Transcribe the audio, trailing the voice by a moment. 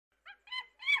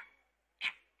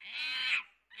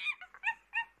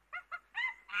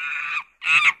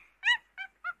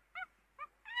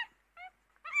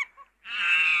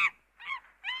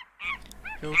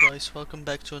Yo guys, welcome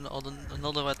back to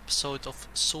another episode of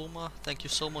Soma. Thank you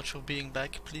so much for being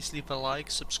back. Please leave a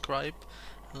like, subscribe,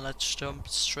 and let's jump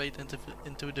straight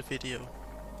into the video.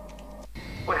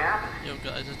 What happened? Yo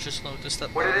guys, I just noticed that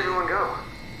Where did everyone go?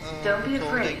 Don't be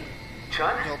afraid.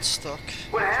 Chun? Got stuck.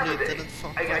 What happened?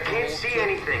 I can't see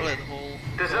anything.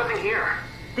 There's nothing here.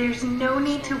 There's no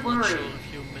need to I'm not sure worry.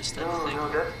 if you missed No,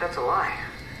 anything. that's a lie.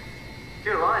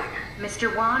 You're lying.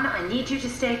 Mr. Wan, I need you to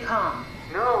stay calm.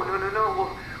 No. Well,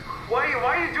 why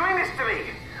are you doing this to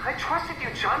me? I trusted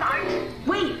you, Chun.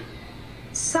 Wait!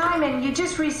 Simon, you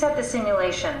just reset the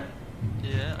simulation.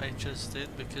 Yeah, I just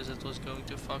did because it was going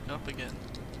to fuck up again.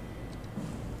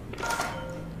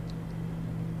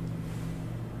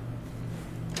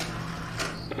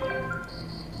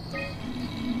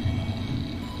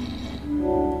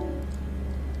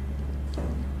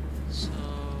 So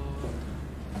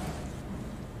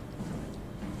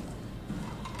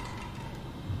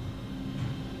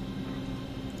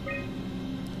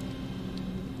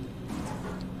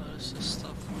how does this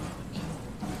stuff work?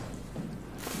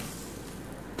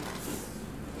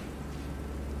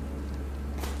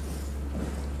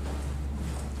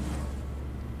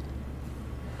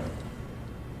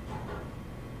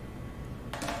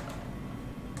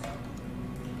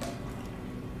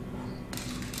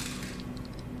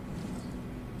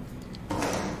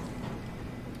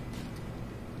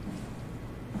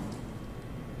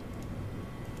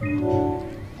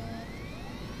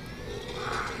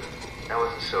 That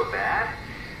wasn't so bad.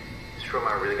 This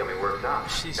trauma really got me worked up.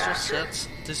 She's Bastard.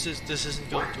 just said this isn't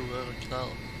going to work now.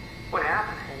 What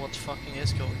happened? Or what fucking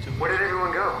is going to Where work. did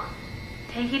everyone go?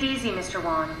 Take it easy, Mr.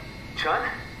 Wan. Chun?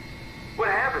 What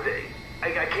happened? I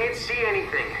can't see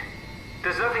anything.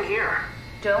 There's nothing here.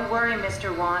 Don't worry,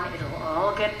 Mr. Wan. It'll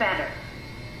all get better.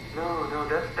 No,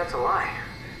 that's a lie.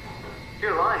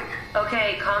 You're lying.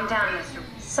 Okay, calm down, Mr.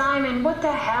 Simon, what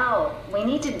the hell? We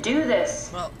need to do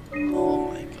this. Well,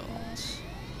 oh my god.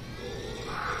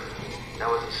 That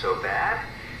wasn't so bad.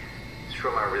 This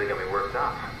trauma really got me worked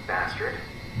up. Bastard.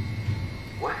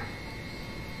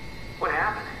 What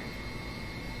happened?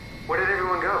 Where did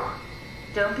everyone go?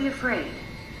 Don't be afraid.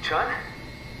 Chun?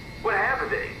 What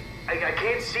happened? I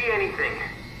can't see anything.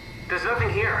 There's nothing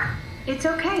here. It's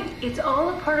okay. It's all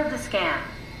a part of the scan.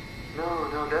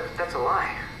 No, that's a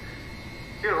lie.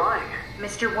 You're lying.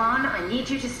 Mr. Wan, I need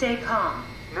you to stay calm.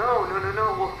 No.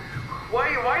 Well,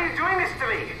 why are you doing this to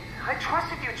me? I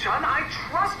trusted you, Chun. I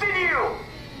trusted you!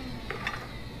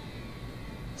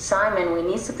 Simon, we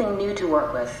need something new to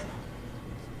work with.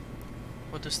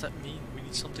 What does that mean? We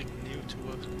need something new to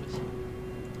work with.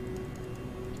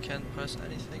 You can't press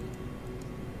anything.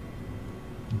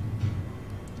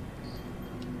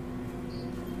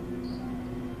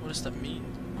 What does that mean?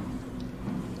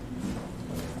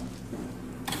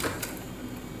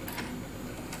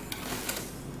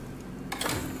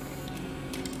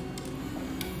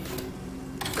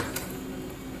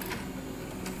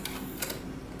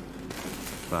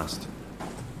 Fast.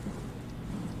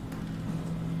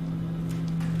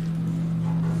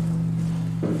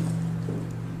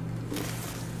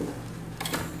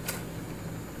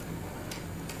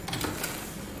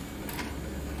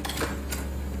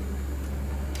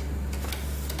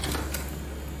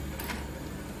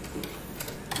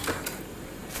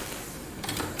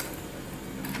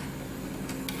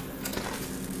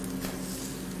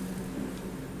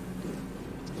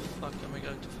 Fuck, am I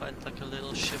going to find like a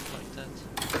little ship like that?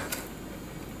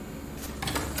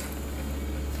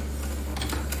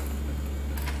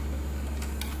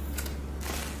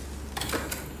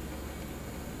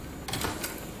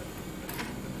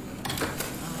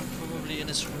 Probably in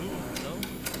his room, no?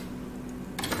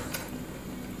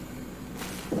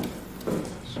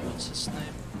 So what's his name?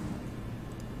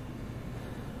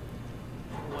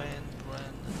 Wayne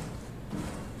Brandon.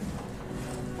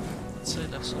 Let's say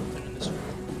there's something in his room.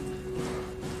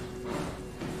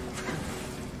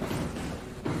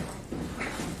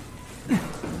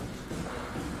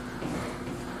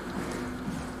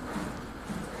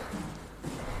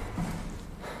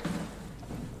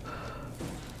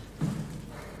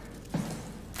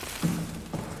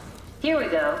 Here we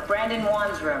go. Brandon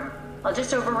Wan's room. I'll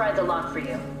just override the lock for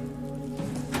you.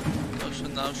 Oh, so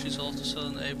now she's all of a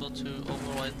sudden able to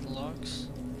override the locks.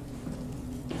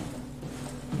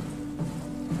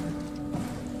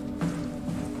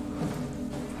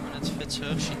 When it fits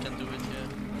her, she can do it, yeah.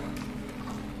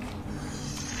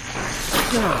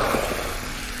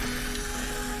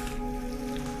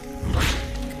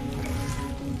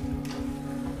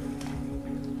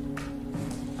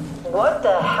 What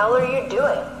the hell are you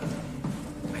doing?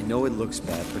 I know it looks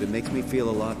bad, but it makes me feel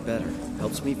a lot better.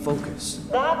 Helps me focus.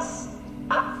 That's...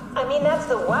 I mean, that's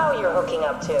the wow you're hooking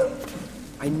up to.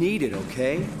 I need it,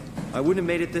 okay? I wouldn't have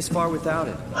made it this far without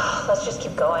it. Let's just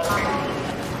keep going.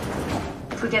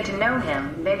 If we get to know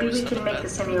him, maybe we can make the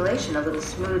simulation a little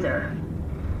smoother.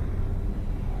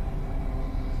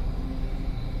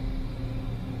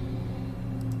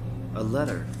 A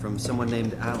letter from someone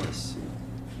named Alice.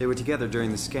 They were together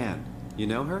during the scan. You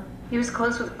know her? He was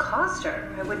close with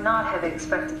Coster. I would not have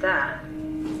expected that.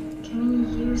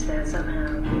 Can you use that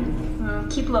somehow?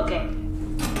 Keep looking.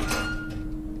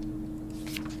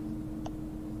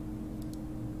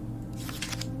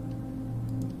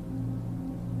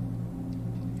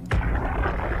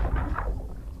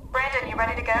 Brandon, you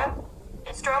ready to go?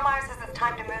 Strohmeyer says it's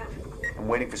time to move. I'm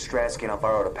waiting for Stratsky and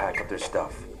Alvaro to pack up their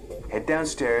stuff. Head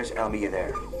downstairs and I'll meet you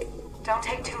there. Don't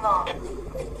take too long.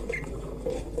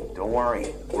 Don't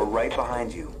worry, we're right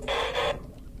behind you.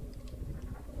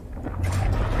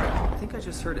 I think I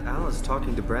just heard Alice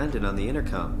talking to Brandon on the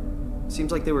intercom.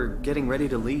 Seems like they were getting ready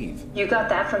to leave. You got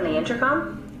that from the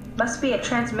intercom? Must be a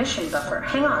transmission buffer.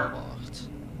 Hang on.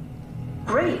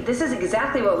 Great, this is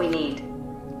exactly what we need.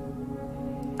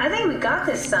 I think we got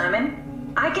this,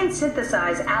 Simon. I can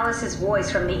synthesize Alice's voice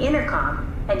from the intercom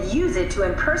and use it to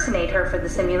impersonate her for the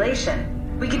simulation.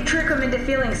 We can trick them into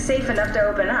feeling safe enough to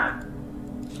open up.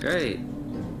 Great.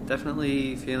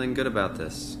 Definitely feeling good about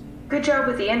this. Good job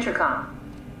with the intercom.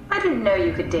 I didn't know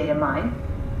you could data mine.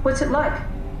 What's it like?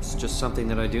 It's just something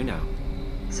that I do now.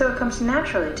 So it comes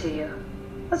naturally to you.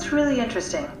 That's really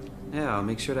interesting. Yeah, I'll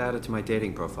make sure to add it to my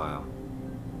dating profile.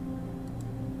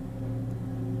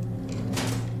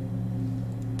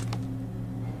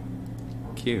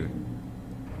 Cute.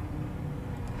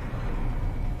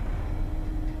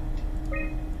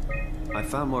 I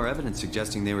found more evidence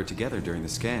suggesting they were together during the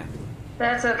scan.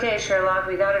 That's okay, Sherlock.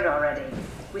 We got it already.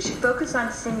 We should focus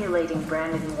on simulating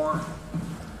Brandon Wan.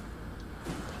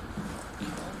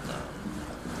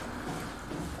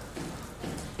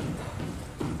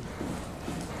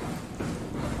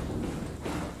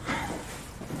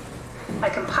 I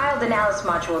compiled an Alice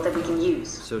module that we can use.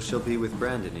 So she'll be with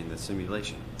Brandon in the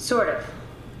simulation. Sort of.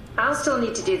 I'll still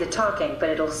need to do the talking, but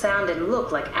it'll sound and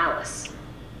look like Alice.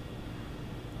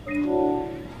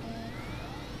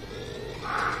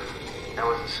 That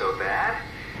wasn't so bad.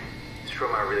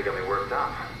 Strohmeyer really got me worked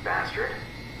up, bastard.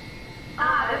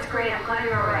 Ah, that's great. I'm glad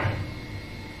you're alright.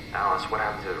 Alice, what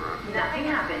happened to the room? Nothing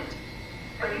happened.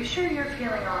 Are you sure you're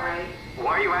feeling alright?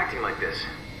 Why are you acting like this?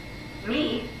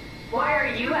 Me? Why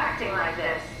are you acting like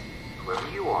this? Whoever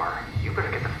you are, you better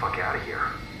get the fuck out of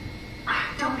here.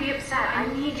 Don't be upset. I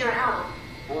need your help.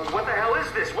 Well, what the hell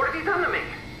is this? What have you done to me?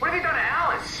 What have you done to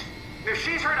Alice? If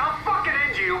she's hurt, I'll fucking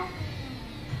end you!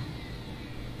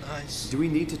 Nice. Do we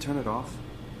need to turn it off?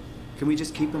 Can we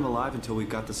just keep him alive until we've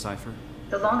got the cipher?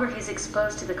 The longer he's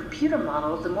exposed to the computer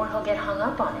model, the more he'll get hung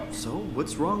up on it. So,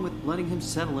 what's wrong with letting him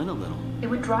settle in a little? It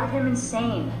would drive him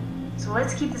insane. So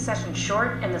let's keep the session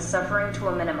short and the suffering to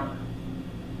a minimum.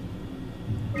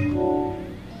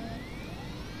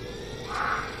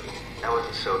 That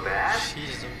wasn't so bad.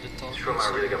 She's doing the talking.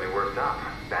 Strohmeyer really got me worked up,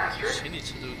 bastard. She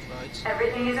needs to do it right.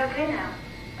 Everything is okay now.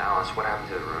 Alice, what happened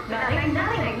to the room?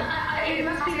 Nothing. It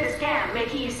must be the scam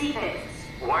making you see things.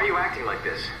 Why are you acting like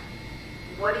this?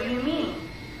 What do you mean,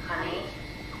 honey?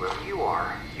 Whoever you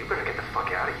are, you better get the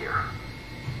fuck out of here.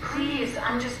 Please,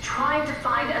 I'm just trying to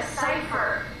find a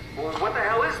cipher. Well, what the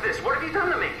hell is this? What have you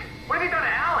done to me? What have you done to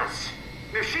Alice?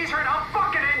 If she's hurt, I'll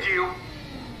fucking end you!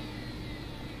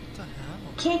 What the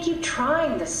hell? Can't keep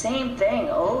trying the same thing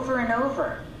over and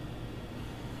over.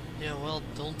 Yeah, well,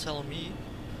 don't tell me.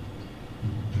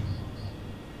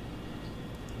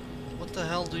 What the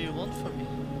hell do you want from me?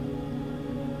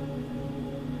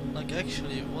 Like,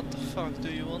 actually, what the fuck do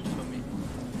you want from me?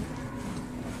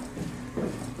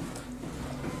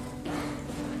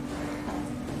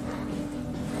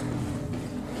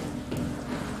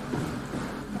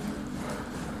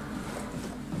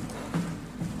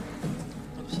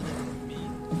 What does that even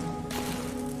mean?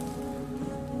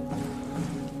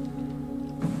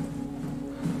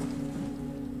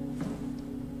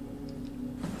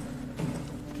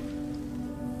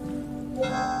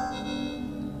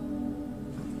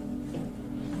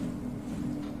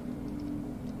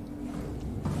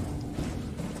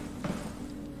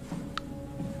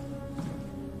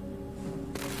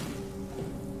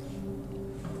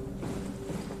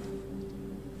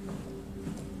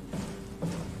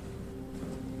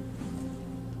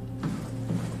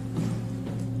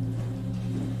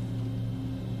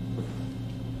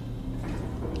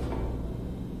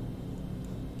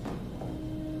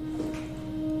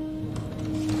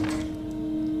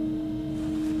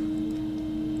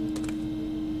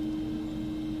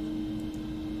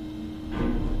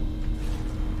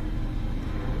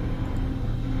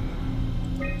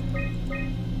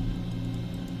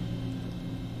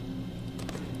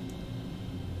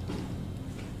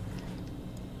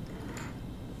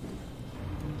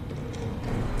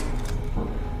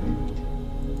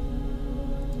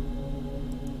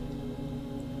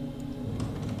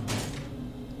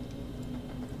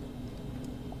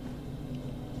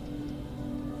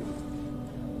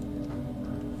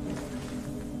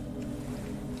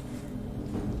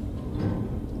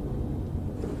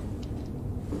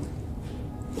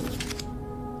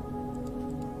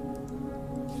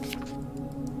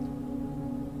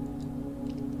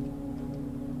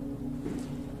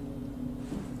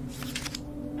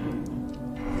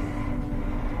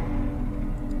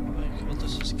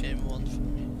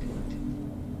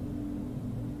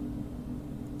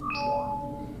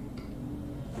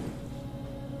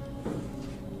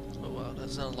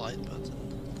 There's a light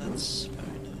button. That's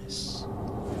very nice.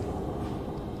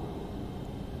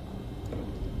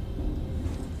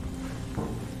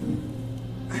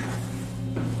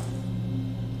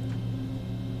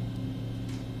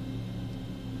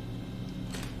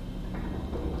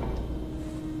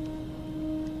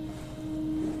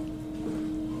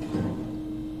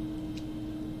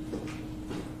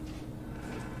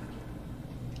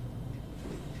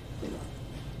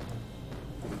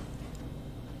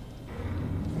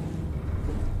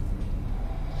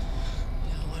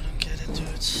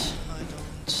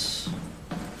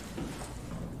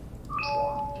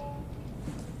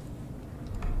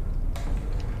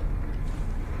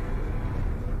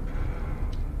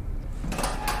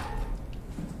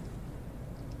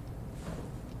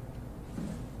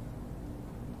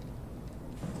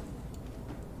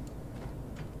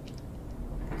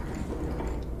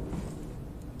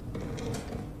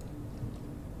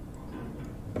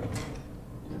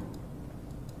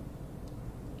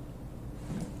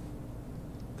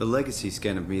 The legacy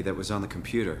scan of me that was on the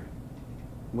computer.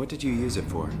 What did you use it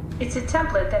for? It's a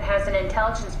template that has an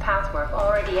intelligence pathwork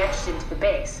already etched into the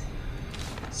base.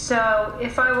 So,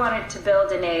 if I wanted to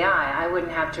build an AI, I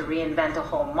wouldn't have to reinvent a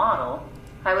whole model.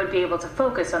 I would be able to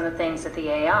focus on the things that the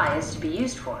AI is to be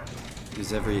used for.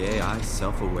 Is every AI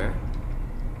self-aware?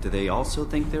 Do they also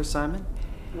think they're Simon?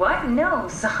 What? No,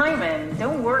 Simon,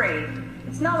 don't worry.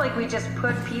 It's not like we just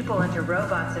put people into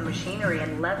robots and machinery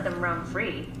and let them roam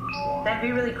free. That'd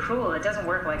be really cruel. It doesn't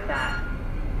work like that.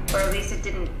 Or at least it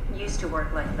didn't used to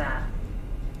work like that.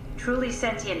 Truly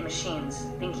sentient machines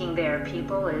thinking they are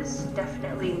people is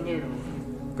definitely new.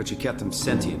 But you kept them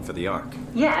sentient for the Ark.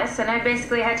 Yes, and I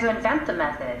basically had to invent the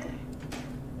method.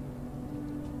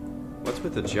 What's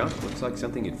with the junk? Looks like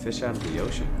something you'd fish out of the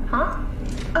ocean. Huh?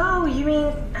 Oh, you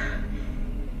mean...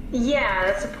 Yeah,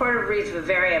 that's a part of Reed's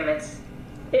vivarium.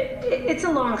 It's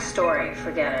a long story.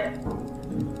 Forget it.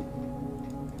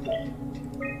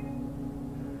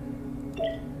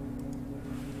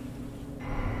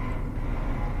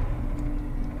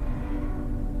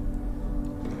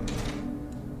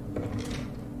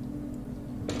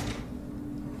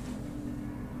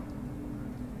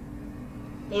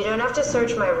 You don't have to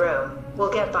search my room. We'll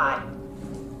get by.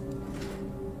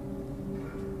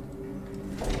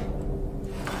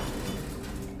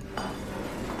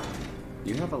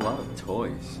 You have a lot of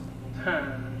toys.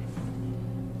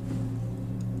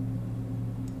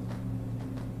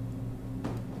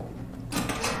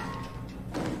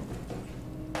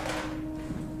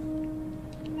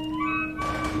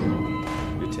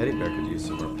 Your teddy bear could use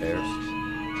some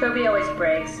repairs. Toby always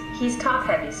breaks. He's top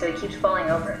heavy, so he keeps falling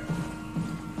over.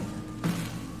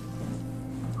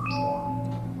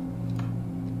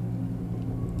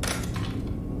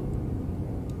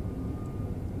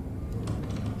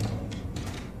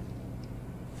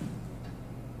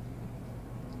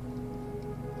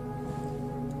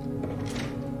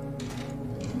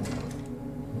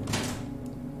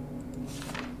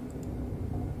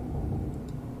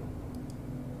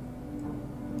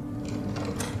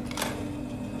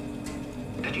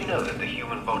 Did you know that the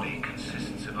human body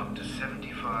consists of up to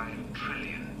 75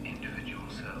 trillion individual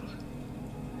cells?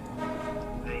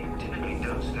 They typically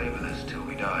don't stay with us till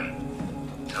we die.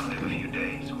 Some live a few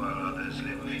days, while others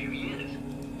live a few years.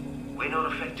 We're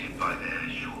not affected by their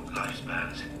short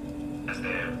lifespans, as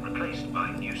they're replaced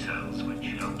by new cells which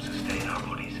help sustain our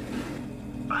bodies.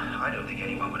 I don't think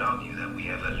anyone would argue that we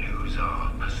ever lose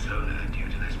our persona due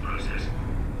to this process.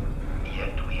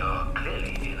 Yet we are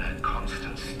clearly in a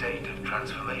constant state of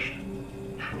transformation.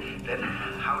 Then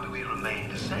how do we remain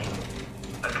the same?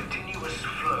 A continuous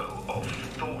flow of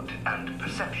thought and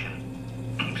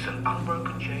perception keeps an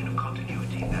unbroken chain of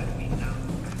continuity that we know.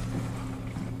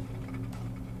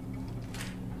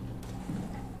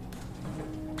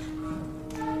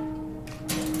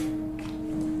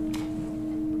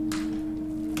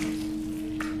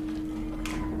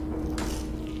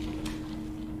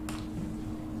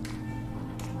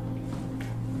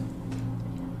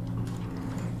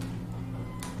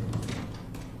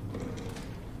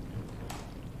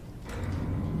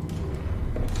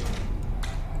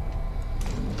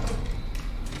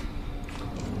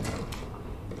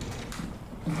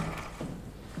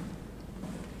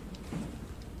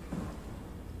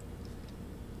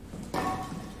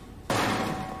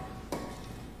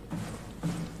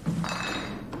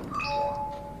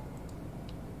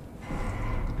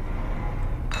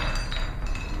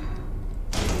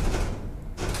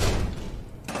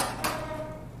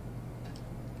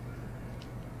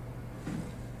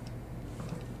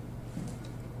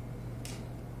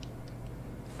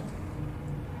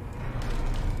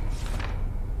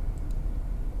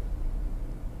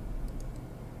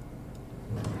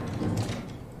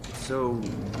 So,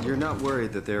 you're not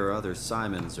worried that there are other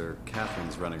Simons or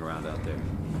Catherines running around out there?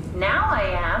 Now I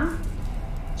am.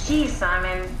 Gee,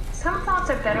 Simon, some thoughts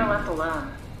are better left alone.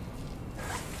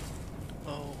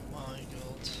 Oh my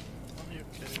god. Are you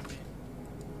kidding me?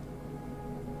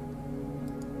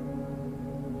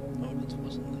 Oh, that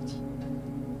wasn't it.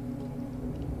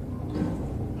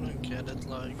 I don't get it,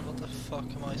 like, what the fuck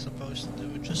am I supposed to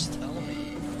do? Just tell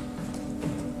me.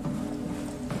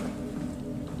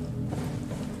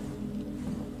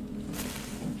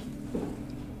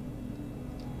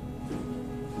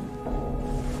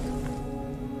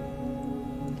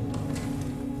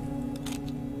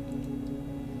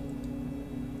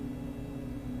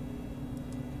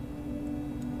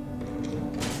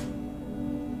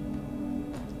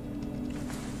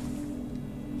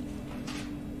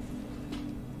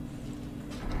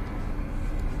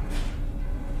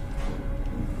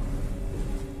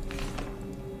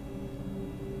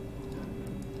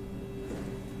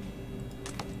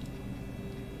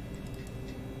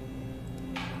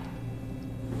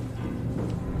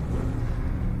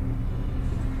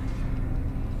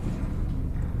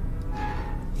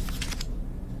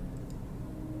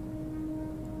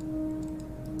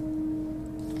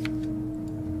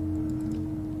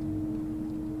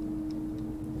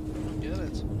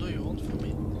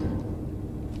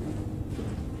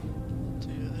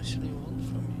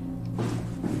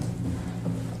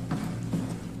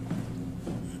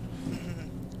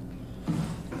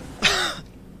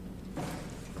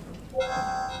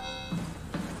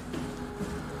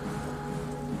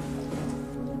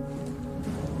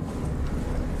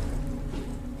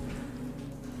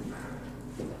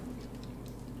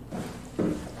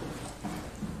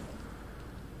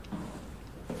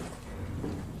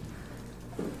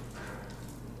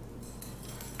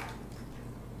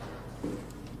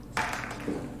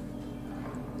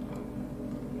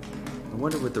 I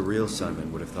wonder what the real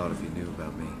Simon would have thought if he knew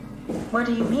about me. What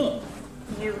do you mean?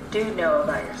 You do know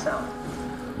about yourself.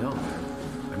 No,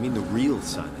 I mean the real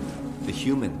Simon. The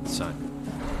human Simon.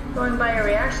 Going by your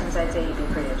reactions, I'd say you'd be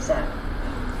pretty upset.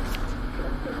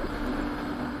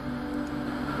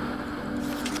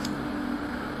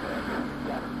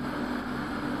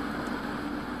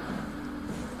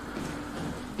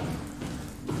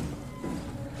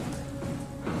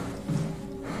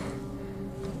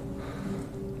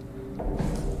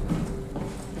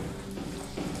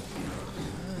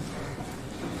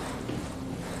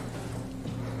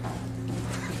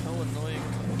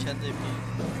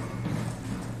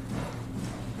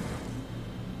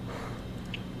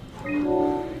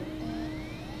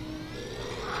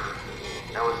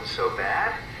 That wasn't so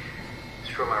bad.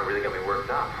 Soma really got me worked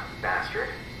up, bastard.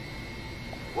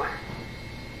 What?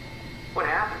 What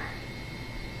happened?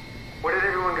 Where did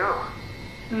everyone go?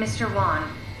 Mr.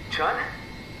 Wan. Chun?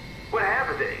 What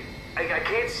happened? I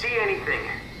can't see anything.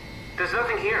 There's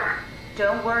nothing here.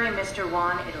 Don't worry, Mr.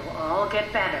 Wan. It'll all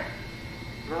get better.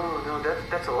 No,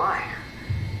 that's a lie.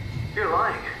 You're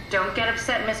lying. Don't get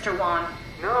upset, Mr. Wan.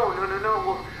 No.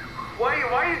 Well,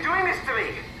 why are you doing this to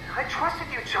me? I trusted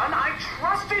you, Chun. I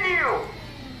trusted you!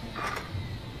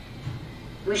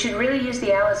 We should really use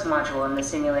the Alice module in the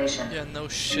simulation. Yeah, no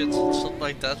shit. It's not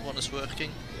like that one is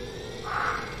working.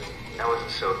 That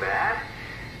wasn't so bad.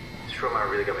 Soma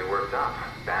really got me worked up,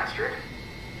 bastard.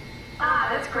 Ah,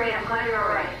 that's great. I'm glad you're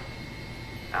alright.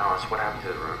 Alice, what happened to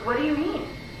the room? What do you mean?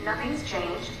 Nothing's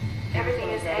changed. Everything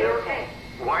is A-okay.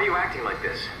 Why are you acting like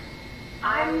this?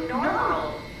 I'm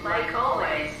normal, like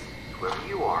always. Whoever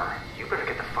you are, you better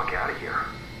get the fuck out of here.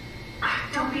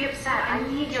 Don't be upset. I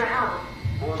need your help.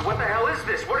 Well, what the hell is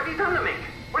this? What have you done to me?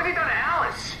 What have you done to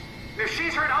Alice? If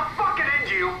she's hurt, I'll fucking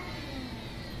end you!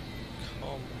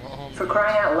 Come on. For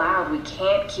crying out loud, we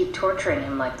can't keep torturing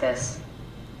him like this.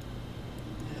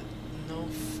 Yeah, no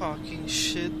fucking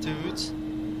shit, dude.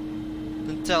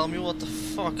 Then tell me what the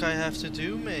fuck I have to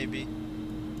do, maybe.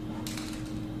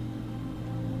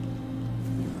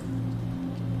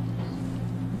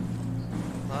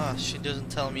 Ah, she doesn't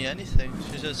tell me anything.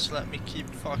 She just let me keep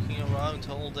fucking around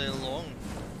all day long.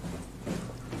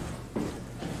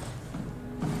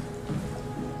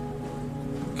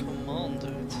 Come on,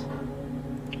 dude.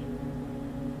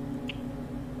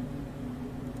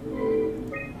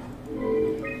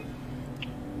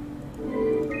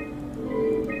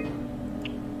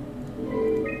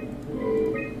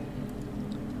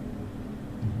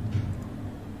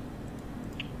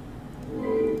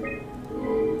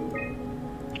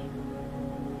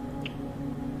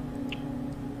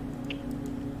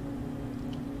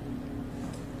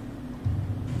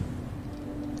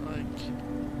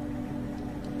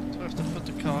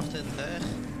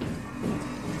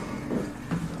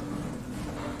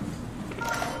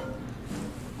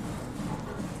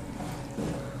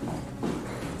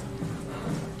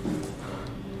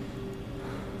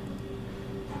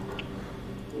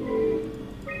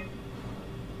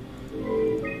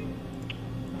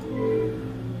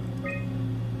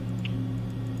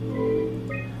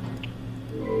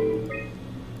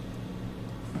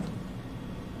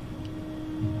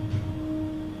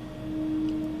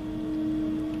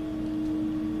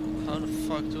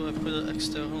 fuck do I put an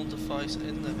external device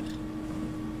in there?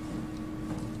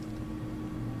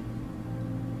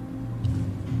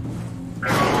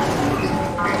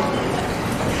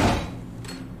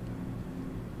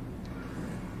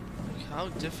 Like, how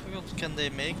difficult can they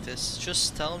make this?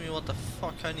 Just tell me what the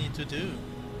fuck I need to do.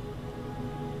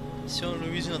 It's the only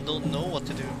reason I don't know what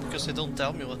to do, because they don't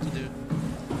tell me what to do.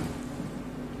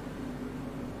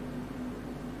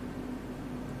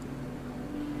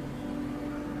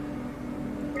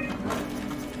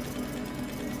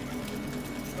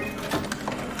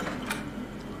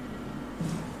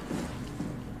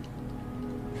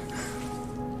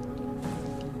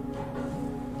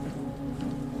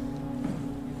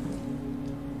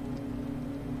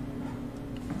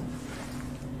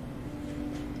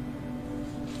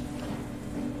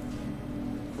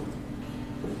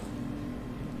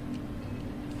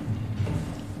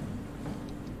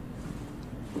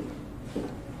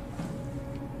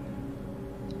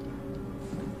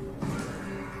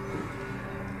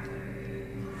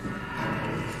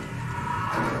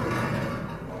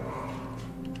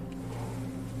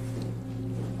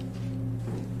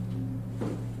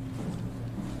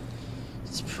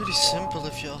 Pretty simple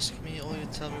if you ask me, or you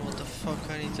tell me what the fuck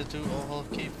I need to do, or I'll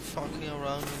keep fucking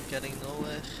around and getting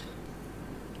nowhere.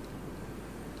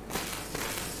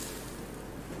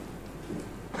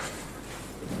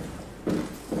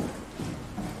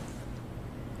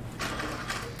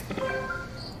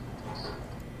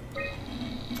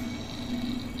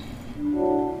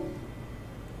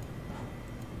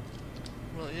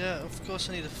 Well, yeah, of course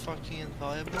I need a fucking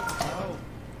environment. How?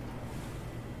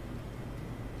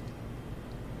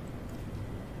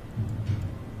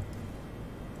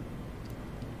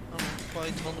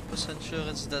 Quite 100% sure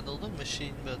it's that other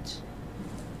machine, but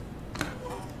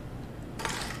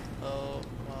oh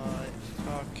my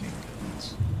fucking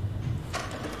god.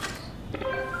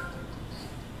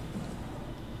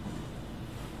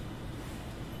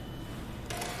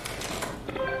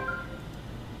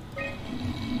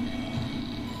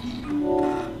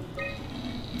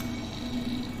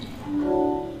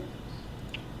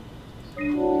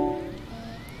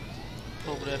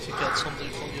 Probably have to get something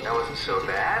from the That wasn't so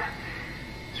bad.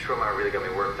 Soma really got me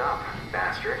worked up,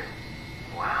 bastard.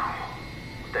 Wow.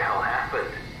 What the hell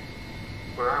happened?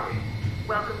 Where are we?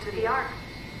 Welcome to the Ark.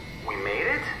 We made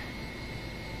it?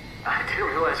 I didn't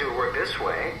realize it would work this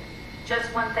way.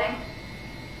 Just one thing.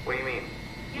 What do you mean?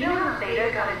 You know how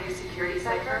Theta got a new security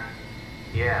cipher?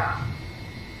 Yeah.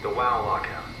 The WoW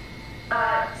lockout.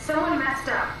 Someone messed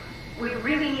up. We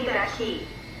really need that key.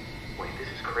 Wait, this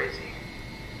is crazy.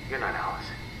 You're not Alice.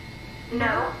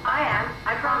 No, I am.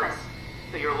 I promise.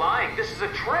 No, you're lying. This is a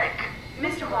trick.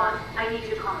 Mr. Wan, I need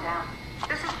you to calm down.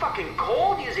 This is fucking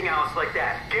cold using Alice like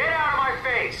that. Get out of my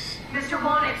face. Mr.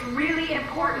 Wan, it's really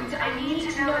important. I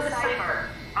need to know the cipher.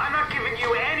 I'm not giving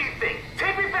you anything.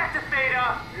 Take me back to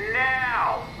Theta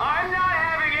now. I'm not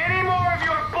having any more of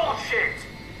your bullshit.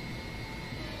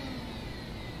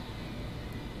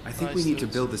 I think we need to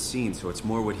build the scene so it's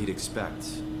more what he'd expect.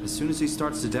 As soon as he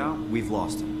starts to doubt, we've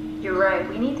lost him. You're right.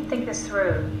 We need to think this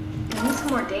through. We need some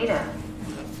more data.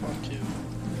 Yeah, fuck you.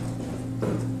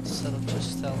 Instead of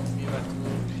just telling me where to look.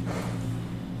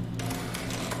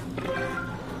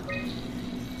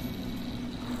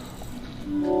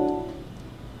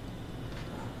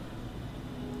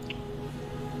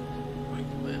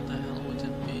 Where the hell would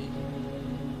it be?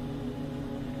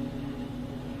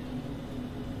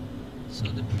 So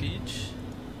the beach.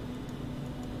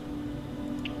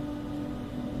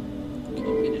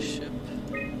 Copy the ship.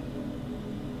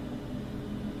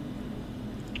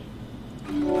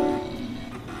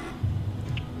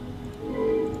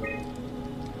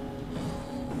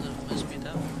 That must be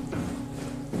that one.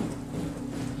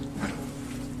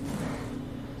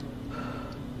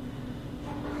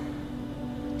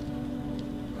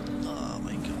 Oh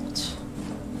my god.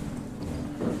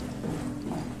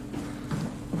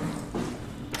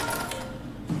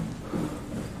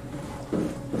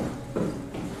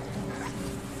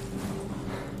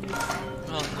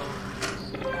 Oh no.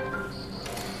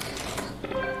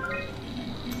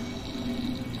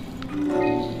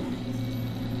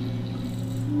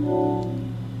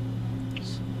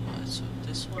 So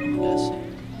this one, I'm guessing.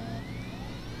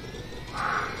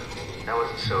 That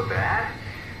wasn't so bad.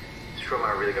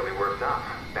 Soma really got me worked up,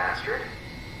 bastard.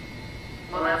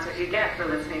 Well, that's what you get for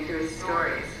listening to his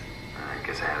stories. I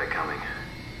guess I had it coming.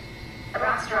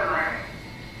 About Stromer.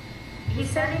 He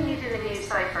said he needed a new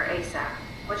cipher ASAP.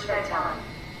 What should I tell him?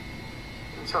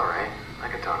 It's alright. I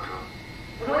can talk to him.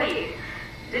 Wait,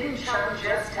 didn't Sean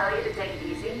just tell you to take it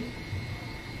easy?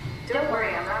 Don't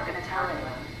worry, I'm not going to tell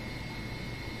anyone.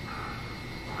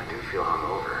 I do feel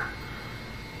hungover.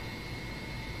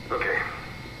 Okay.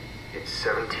 It's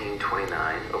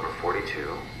 1729 over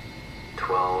 42,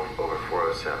 12 over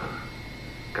 407.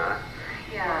 Got it?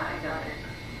 Yeah, I got it.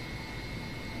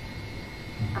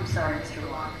 I'm sorry,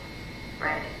 Mr. Wong.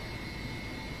 Right.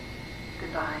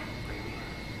 Goodbye. What do you mean?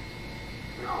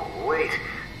 No, wait.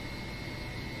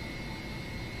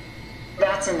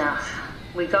 That's enough.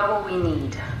 We got what we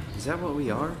need. Is that what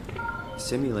we are?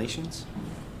 Simulations?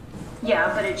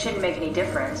 Yeah, but it shouldn't make any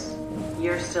difference.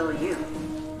 You're still you.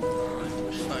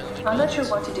 Finally I'm not built sure it.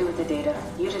 what to do with the data.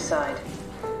 You decide.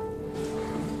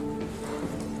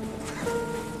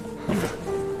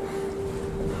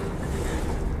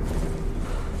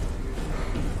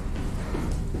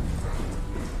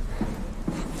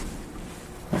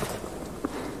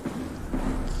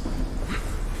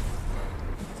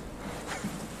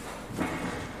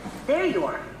 There you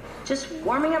are. Just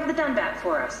warming up the Dunbat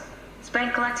for us. It's been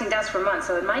collecting dust for months,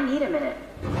 so it might need a minute.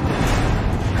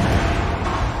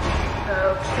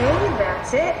 Okay,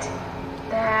 that's it.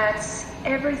 That's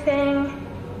everything.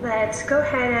 Let's go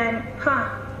ahead and...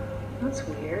 That's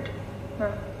weird.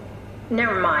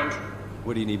 Never mind.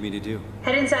 What do you need me to do?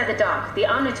 Head inside the dock. The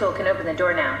Omnitool can open the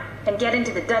door now. And get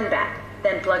into the Dunbat.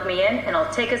 Then plug me in, and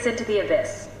I'll take us into the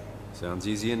Abyss. Sounds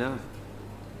easy enough.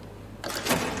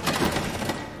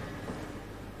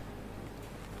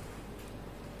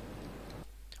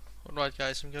 Alright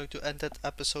guys, I'm going to end that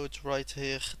episode right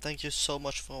here. Thank you so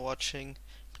much for watching.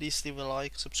 Please leave a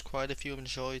like, subscribe if you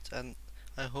enjoyed, and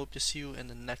I hope to see you in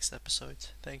the next episode.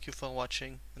 Thank you for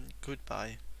watching, and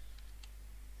goodbye.